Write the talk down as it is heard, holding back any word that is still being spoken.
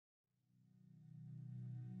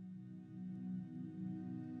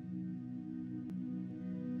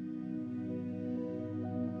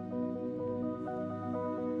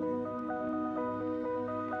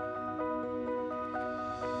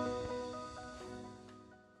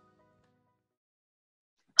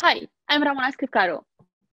Hi, I'm Ramona Scripcaro.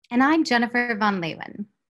 And I'm Jennifer Von Leeuwen.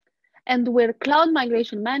 And we're Cloud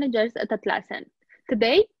Migration Managers at Atlassian.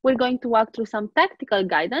 Today, we're going to walk through some tactical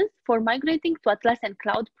guidance for migrating to Atlassian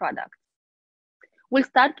Cloud products. We'll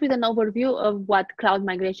start with an overview of what Cloud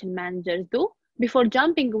Migration Managers do before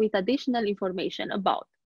jumping with additional information about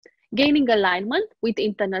gaining alignment with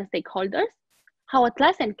internal stakeholders, how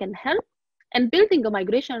Atlassian can help, and building a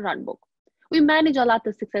migration runbook. We manage a lot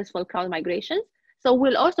of successful cloud migrations, so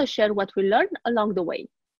we'll also share what we learned along the way.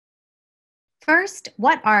 First,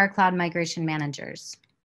 what are cloud migration managers?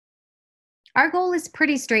 Our goal is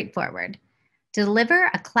pretty straightforward: to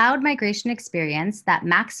deliver a cloud migration experience that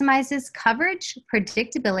maximizes coverage,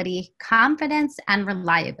 predictability, confidence, and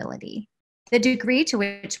reliability. The degree to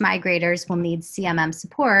which migrators will need CMM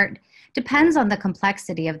support depends on the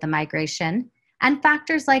complexity of the migration and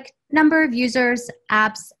factors like number of users,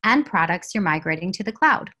 apps, and products you're migrating to the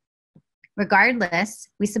cloud. Regardless,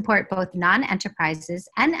 we support both non-enterprises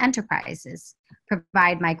and enterprises,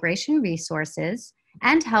 provide migration resources,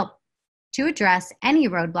 and help to address any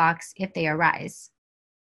roadblocks if they arise.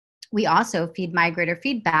 We also feed migrator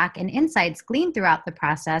feedback and insights gleaned throughout the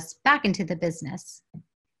process back into the business.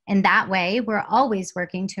 In that way, we're always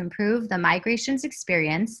working to improve the migrations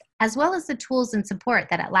experience as well as the tools and support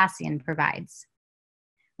that Atlassian provides.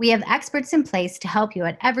 We have experts in place to help you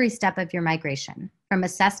at every step of your migration, from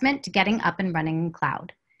assessment to getting up and running in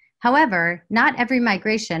cloud. However, not every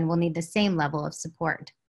migration will need the same level of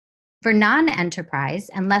support. For non-enterprise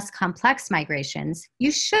and less complex migrations,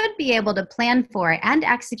 you should be able to plan for and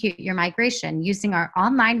execute your migration using our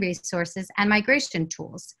online resources and migration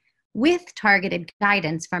tools, with targeted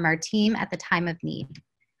guidance from our team at the time of need.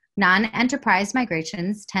 Non-enterprise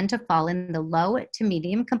migrations tend to fall in the low to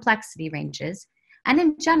medium complexity ranges, and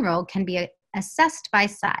in general can be assessed by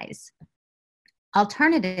size.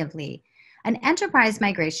 Alternatively, an enterprise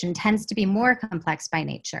migration tends to be more complex by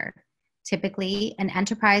nature. Typically, an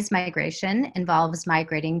enterprise migration involves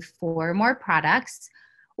migrating 4 or more products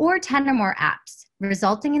or 10 or more apps,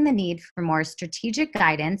 resulting in the need for more strategic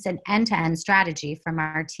guidance and end-to-end strategy from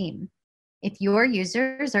our team. If your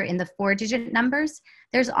users are in the 4-digit numbers,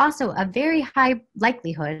 there's also a very high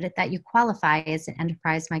likelihood that you qualify as an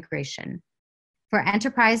enterprise migration. For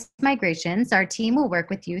enterprise migrations, our team will work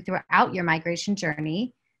with you throughout your migration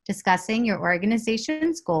journey, discussing your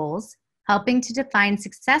organization's goals, helping to define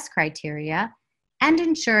success criteria, and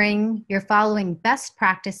ensuring you're following best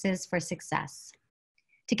practices for success.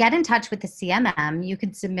 To get in touch with the CMM, you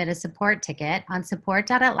can submit a support ticket on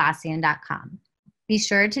support.atlassian.com. Be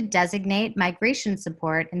sure to designate migration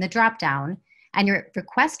support in the dropdown, and your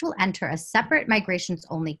request will enter a separate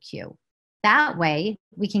migrations-only queue. That way,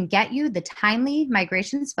 we can get you the timely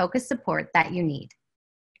migrations-focused support that you need.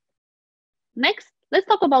 Next, let's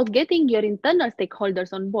talk about getting your internal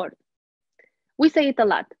stakeholders on board. We say it a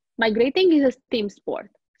lot, migrating is a team sport,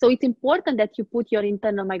 so it's important that you put your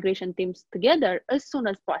internal migration teams together as soon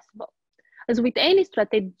as possible. As with any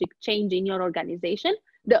strategic change in your organization,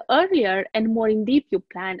 the earlier and more in-depth you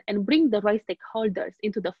plan and bring the right stakeholders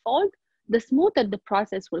into the fold, the smoother the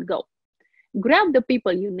process will go. Grab the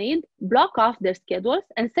people you need, block off their schedules,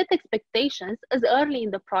 and set expectations as early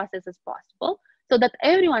in the process as possible so that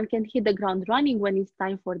everyone can hit the ground running when it's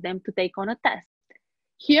time for them to take on a task.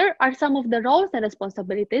 Here are some of the roles and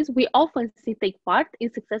responsibilities we often see take part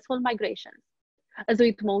in successful migrations. As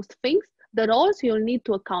with most things, the roles you'll need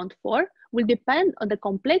to account for will depend on the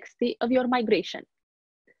complexity of your migration.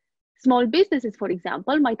 Small businesses, for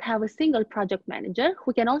example, might have a single project manager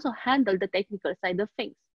who can also handle the technical side of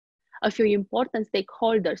things. A few important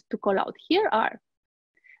stakeholders to call out here are: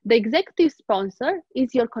 the executive sponsor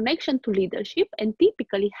is your connection to leadership and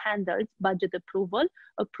typically handles budget approval,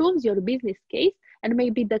 approves your business case, and may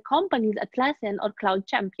be the company's Atlassian or cloud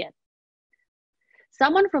champion.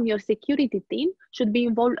 Someone from your security team should be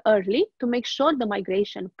involved early to make sure the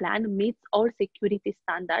migration plan meets all security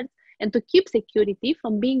standards and to keep security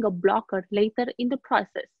from being a blocker later in the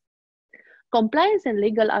process. Compliance and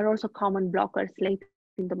legal are also common blockers later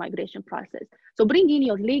in the migration process. So bring in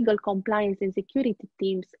your legal, compliance, and security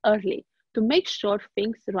teams early to make sure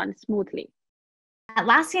things run smoothly.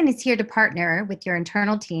 Atlassian is here to partner with your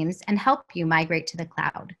internal teams and help you migrate to the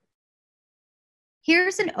cloud.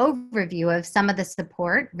 Here's an overview of some of the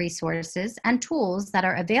support, resources, and tools that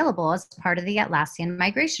are available as part of the Atlassian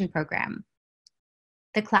migration program.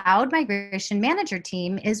 The Cloud Migration Manager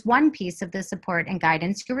team is one piece of the support and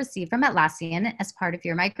guidance you'll receive from Atlassian as part of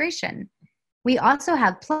your migration. We also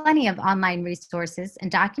have plenty of online resources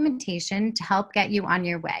and documentation to help get you on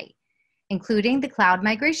your way. including the Cloud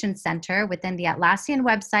Migration Center within the Atlassian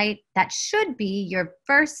website that should be your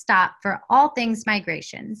first stop for all things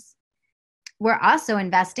migrations. We're also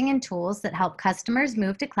investing in tools that help customers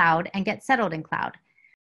move to cloud and get settled in cloud.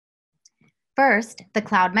 First, the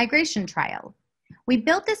Cloud Migration Trial. We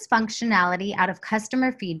built this functionality out of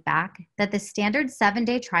customer feedback that the standard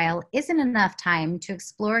 7-day trial isn't enough time to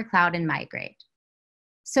explore cloud and migrate.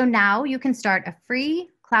 So now you can start a free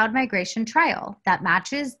cloud migration trial that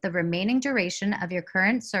matches the remaining duration of your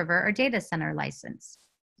current server or data center license.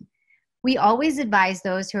 We always advise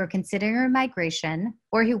those who are considering a migration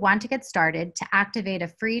or who want to get started to activate a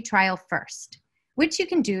free trial first, which you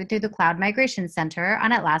can do through the Cloud Migration Center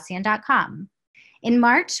on Atlassian.com. In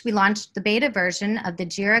March, we launched the beta version of the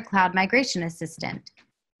Jira Cloud Migration Assistant.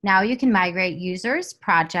 Now you can migrate users,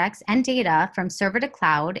 projects, and data from server to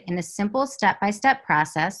cloud in a simple step-by-step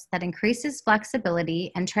process that increases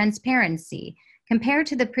flexibility and transparency compared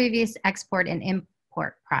to the previous export and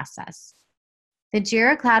import process. The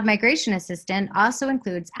Jira Cloud Migration Assistant also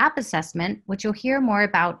includes app assessment, which you'll hear more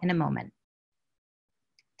about in a moment.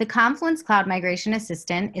 The Confluence Cloud Migration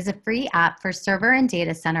Assistant is a free app for server and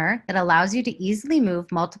data center that allows you to easily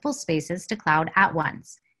move multiple spaces to cloud at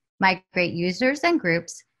once, migrate users and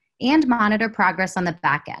groups, and monitor progress on the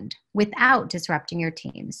back end without disrupting your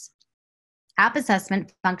teams. App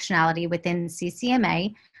assessment functionality within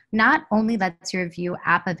CCMA not only lets you review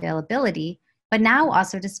app availability, but now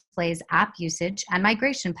also displays app usage and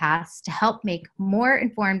migration paths to help make more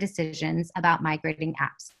informed decisions about migrating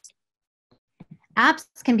apps. Apps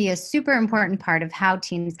can be a super important part of how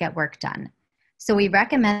teams get work done. So we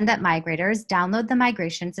recommend that migrators download the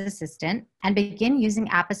Migrations Assistant and begin using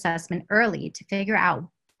app assessment early to figure out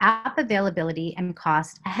app availability and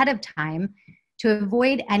cost ahead of time to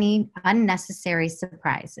avoid any unnecessary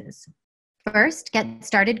surprises. First, get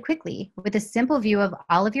started quickly with a simple view of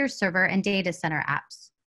all of your server and data center apps.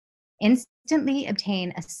 Instantly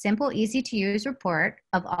obtain a simple, easy-to-use report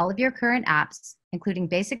of all of your current apps, including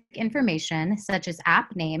basic information such as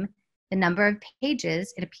app name, the number of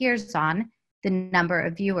pages it appears on, the number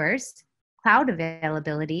of viewers, cloud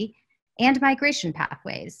availability, and migration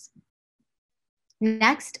pathways.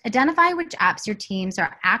 Next, identify which apps your teams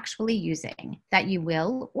are actually using that you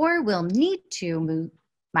will or will need to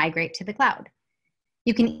migrate to the cloud.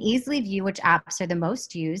 You can easily view which apps are the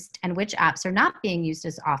most used and which apps are not being used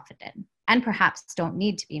as often and perhaps don't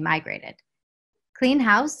need to be migrated. Clean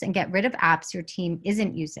house and get rid of apps your team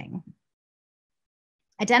isn't using.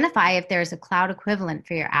 Identify if there is a cloud equivalent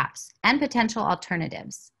for your apps and potential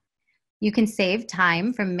alternatives. You can save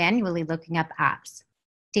time from manually looking up apps.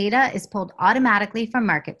 Data is pulled automatically from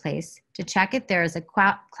Marketplace to check if there is a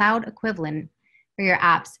cloud equivalent for your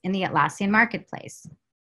apps in the Atlassian Marketplace.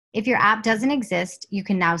 If your app doesn't exist, you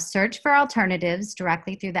can now search for alternatives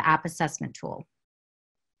directly through the app assessment tool.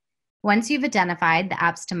 Once you've identified the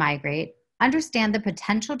apps to migrate, understand the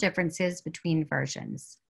potential differences between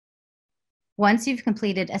versions. Once you've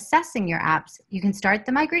completed assessing your apps, you can start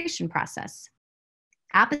the migration process.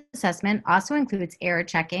 App assessment also includes error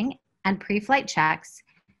checking and pre-flight checks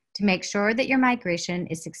to make sure that your migration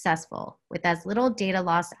is successful with as little data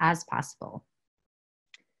loss as possible.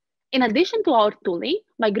 In addition to our tooling,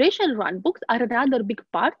 migration runbooks are another big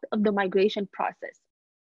part of the migration process.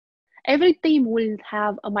 Every team will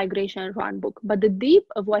have a migration runbook, but the depth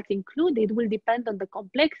of what's included will depend on the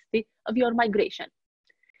complexity of your migration.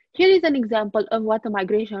 Here is an example of what a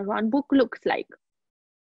migration runbook looks like.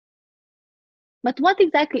 But what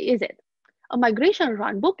exactly is it? A migration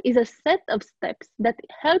runbook is a set of steps that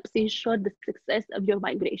helps ensure the success of your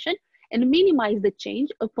migration and minimize the change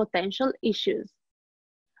of potential issues.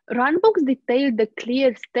 Runbooks detail the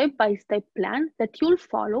clear step-by-step plan that you'll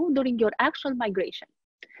follow during your actual migration.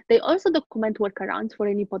 They also document workarounds for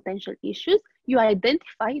any potential issues you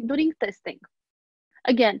identify during testing.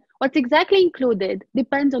 Again, what's exactly included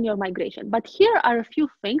depends on your migration, but here are a few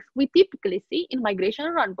things we typically see in migration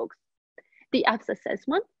runbooks: the apps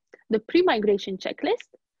assessment, the pre-migration checklist,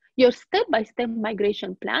 your step-by-step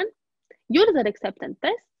migration plan, user acceptance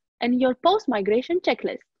test, and your post-migration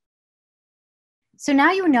checklist. So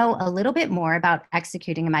now you know a little bit more about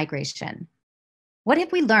executing a migration. What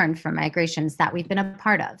have we learned from migrations that we've been a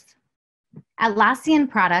part of? Atlassian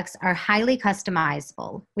products are highly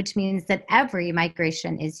customizable, which means that every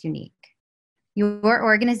migration is unique. Your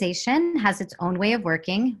organization has its own way of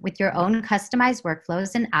working with your own customized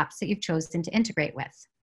workflows and apps that you've chosen to integrate with.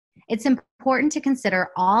 It's important to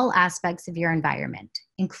consider all aspects of your environment,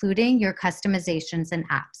 including your customizations and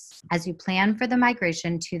apps, as you plan for the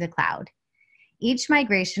migration to the cloud. Each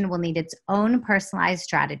migration will need its own personalized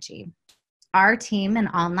strategy. Our team and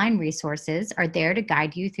online resources are there to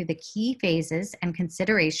guide you through the key phases and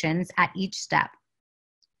considerations at each step.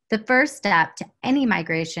 The first step to any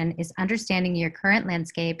migration is understanding your current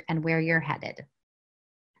landscape and where you're headed.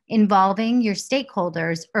 Involving your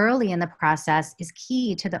stakeholders early in the process is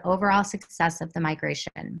key to the overall success of the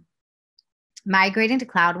migration. Migrating to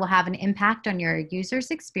cloud will have an impact on your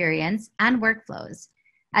users' experience and workflows,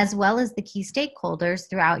 as well as the key stakeholders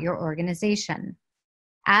throughout your organization.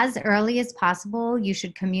 As early as possible, you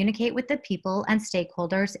should communicate with the people and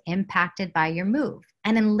stakeholders impacted by your move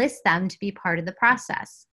and enlist them to be part of the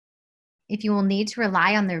process. If you will need to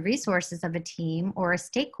rely on the resources of a team or a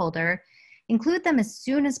stakeholder, include them as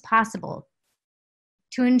soon as possible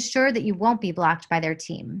to ensure that you won't be blocked by their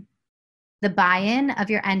team. The buy-in of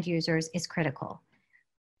your end users is critical.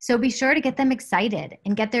 So be sure to get them excited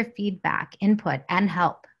and get their feedback, input, and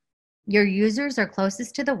help. Your users are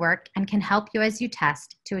closest to the work and can help you as you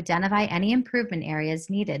test to identify any improvement areas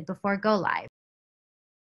needed before go live.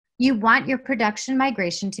 You want your production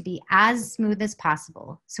migration to be as smooth as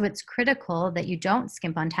possible, so it's critical that you don't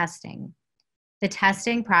skimp on testing. The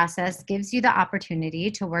testing process gives you the opportunity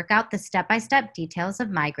to work out the step-by-step details of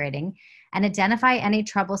migrating and identify any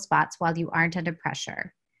trouble spots while you aren't under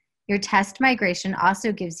pressure. Your test migration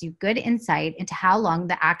also gives you good insight into how long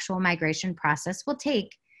the actual migration process will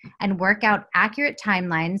take and work out accurate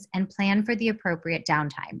timelines and plan for the appropriate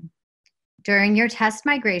downtime. During your test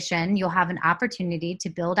migration, you'll have an opportunity to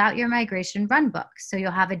build out your migration runbook, so you'll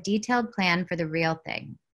have a detailed plan for the real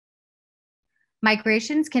thing.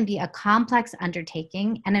 Migrations can be a complex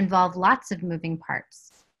undertaking and involve lots of moving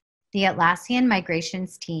parts. The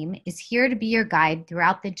Atlassian-Migrations team is here to be your guide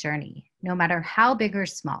throughout the journey, no matter how big or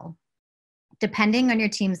small. Depending on your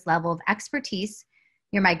team's level of expertise,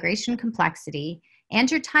 your migration complexity, and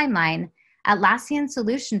your timeline, Atlassian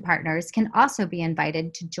solution partners can also be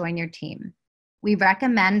invited to join your team. We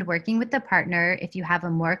recommend working with the partner if you have a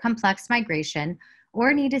more complex migration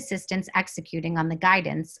or need assistance executing on the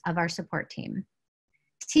guidance of our support team.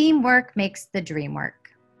 Teamwork makes the dream work.